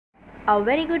A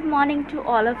very good morning to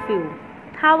all of you.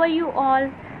 How are you all?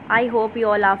 I hope you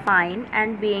all are fine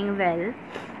and being well.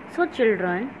 So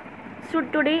children,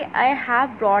 today I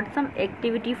have brought some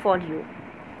activity for you.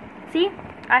 See,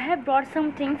 I have brought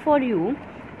something for you.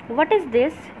 What is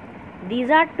this? These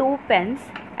are 2 pens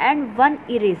and 1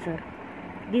 eraser.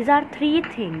 These are 3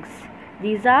 things.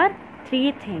 These are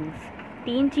 3 things.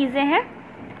 3 चीज़ें हैं,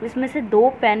 जिसमें से 2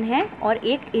 pen हैं और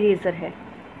 1 eraser है.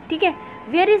 ठीक है.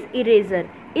 Where is eraser?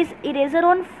 Is eraser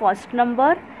on first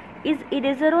number? Is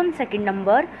eraser on second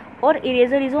number? Or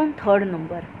eraser is on third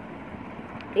number?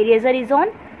 Eraser is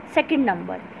on second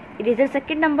number. Eraser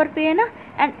second number पे है ना.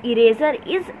 And eraser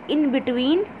is in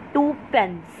between 2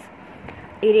 pens.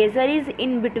 Eraser is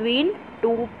in between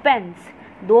 2 pens.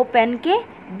 2 pen के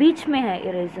बीच में है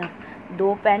eraser. 2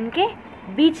 pen के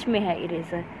बीच में है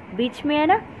eraser. बीच में है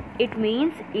ना. It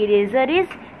means eraser is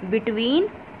between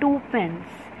 2 pens.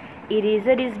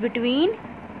 Eraser is between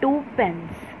 2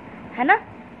 pens. है ना.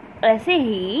 ऐसे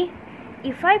ही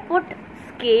if I put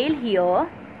scale here,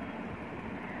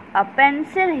 a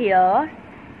pencil here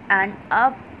and a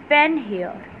pen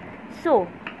here. So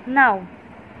now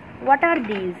what are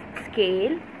these?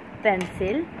 Scale,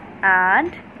 pencil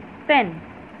and pen.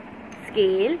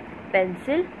 Scale,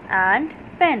 pencil and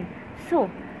pen. So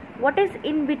what is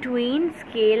in between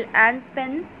scale and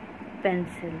pen?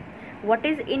 Pencil. What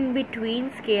is in between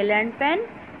scale and pen?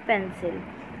 Pencil.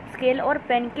 Scale और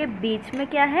pen के बीच में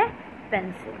क्या है?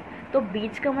 Pencil. तो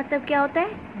बीच का मतलब क्या होता है?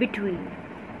 बिटवीन.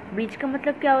 बीच का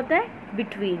मतलब क्या होता है?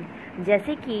 बिटवीन.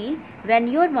 जैसे कि when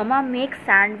your mama make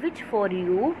sandwich for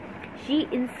you, she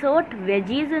insert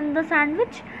veggies in the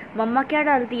sandwich. मम्मा क्या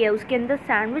डालती है उसके अंदर?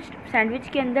 सैंडविच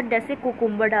के अंदर जैसे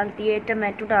कुकुम्बर डालती है,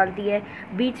 टमाटो डालती है,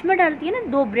 बीच में डालती है ना.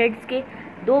 2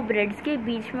 ब्रेड्स के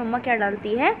बीच में मम्मा क्या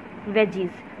डालती है?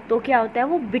 वेजीज. तो क्या होता है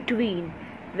वो? Between.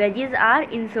 Veggies are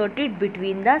inserted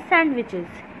between the sandwiches.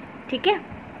 ठीक है.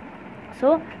 So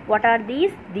what are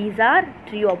these? These are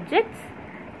 3 objects.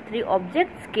 3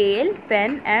 objects: scale,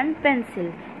 pen and pencil.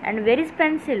 And where is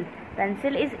pencil?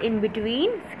 Pencil is in between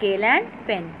scale and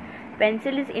pen.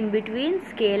 Pencil is in between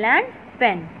scale and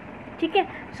pen. ठीक है.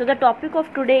 So the topic of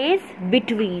today is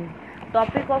between.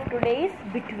 Topic of today is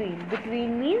between.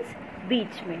 Between means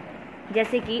बीच में.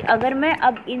 जैसे कि अगर मैं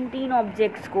अब इन 3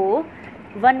 objects को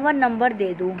 1 number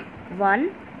दे दूँ, 1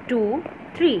 2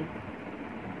 3,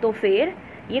 तो फिर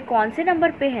ये कौन से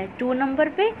नंबर पे है? 2 नंबर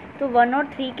पे. तो 1 और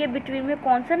 3 के बिटवीन में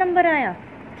कौन सा नंबर आया?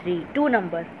 2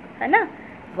 नंबर है ना.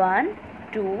 1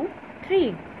 2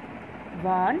 3,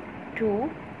 1 2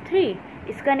 3.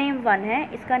 इसका नेम 1 है,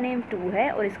 इसका नेम 2 है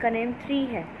और इसका नेम 3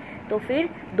 है. तो फिर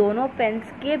दोनों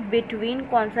पेन्स के बिटवीन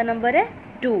कौन सा नंबर है?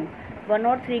 2. 1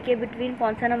 और 3 के बिटवीन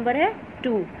कौन सा नंबर है?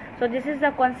 2. So this is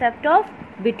the concept of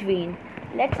between.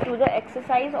 Let's do the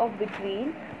exercise of between.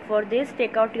 For this,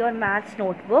 take out your maths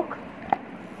notebook.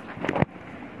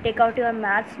 Take out your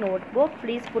maths notebook.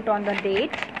 Please put on the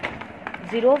date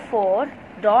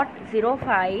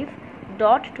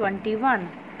 04.05.21.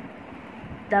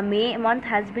 The May month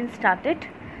has been started.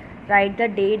 Write the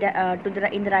day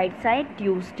in the right side.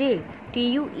 Tuesday.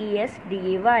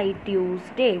 TUESDAY.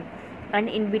 Tuesday. And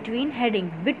in between heading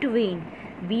between.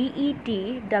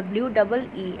 BETWEE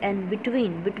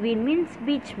between. Between means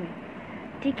बीच में.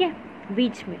 ठीक है.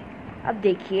 बीच में. अब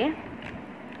देखिए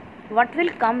what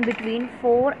will come between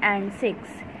 4 and 6.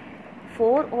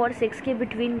 4 और 6 के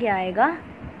between क्या आएगा?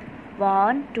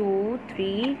 1 2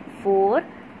 3 4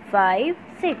 5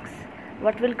 6.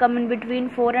 What will come in between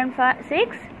 4 and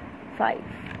 6? 5.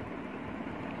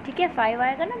 ठीक है. 5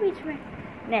 आएगा ना बीच में.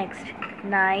 नेक्स्ट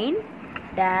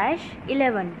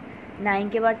 9-11. 9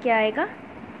 के बाद क्या आएगा?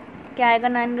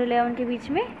 9 और 11 के बीच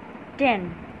में? 10.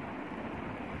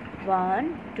 1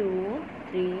 2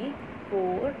 3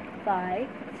 4 5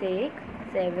 6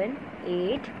 7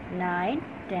 8 9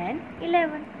 10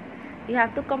 11. You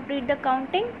have to complete the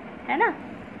counting, है ना.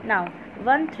 Now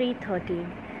 1 3 13.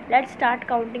 Let's start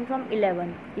counting from 11.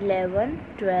 11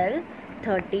 12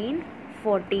 13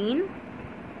 14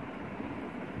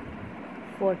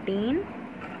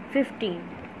 15,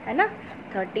 है ना.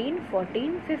 13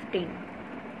 14 15.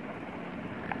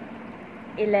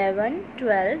 11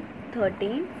 12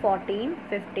 13 14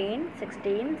 15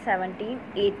 16 17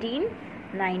 18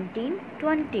 19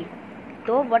 20.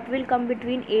 तो what will come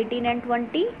between 18 and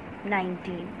 20?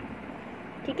 19.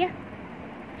 ठीक है.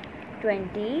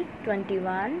 20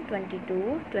 21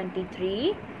 22 23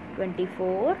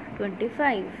 24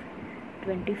 25.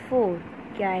 24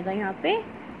 क्या आएगा यहाँ पे?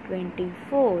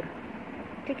 24.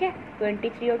 ठीक है.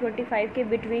 23 और 25 के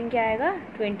बिटवीन क्या आएगा?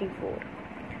 24.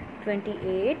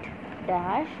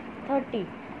 28-30.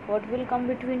 What will come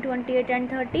between 28 and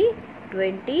 30?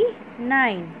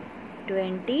 29.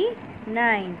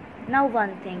 29. Now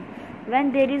one thing,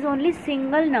 when there is only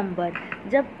single number,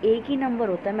 जब एक ही नंबर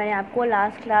होता है, मैंने आपको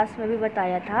लास्ट क्लास में भी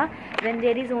बताया था, when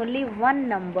there is only one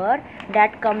number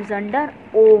that comes under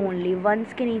O only,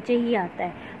 once के नीचे ही आता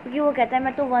है, क्योंकि वो कहता है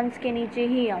मैं तो वंस के नीचे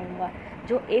ही आऊँगा.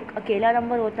 जो एक अकेला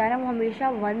नंबर होता है ना, वो हमेशा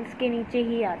वंस के नीचे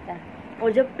ही आता है.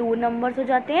 और जब 2 नंबर्स हो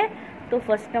जाते हैं तो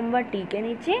फर्स्ट नंबर टी के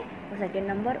नीचे और सेकेंड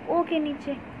नंबर ओ के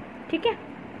नीचे. ठीक है.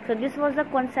 So this was the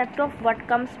concept of what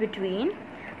comes between.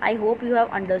 I hope you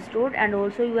have understood, and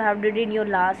also you have did in your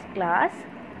last class.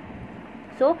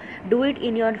 So do it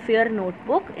in your fair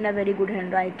notebook in a very good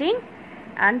handwriting,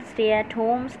 and stay at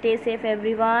home, stay safe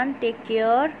everyone, take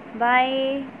care,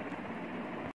 bye.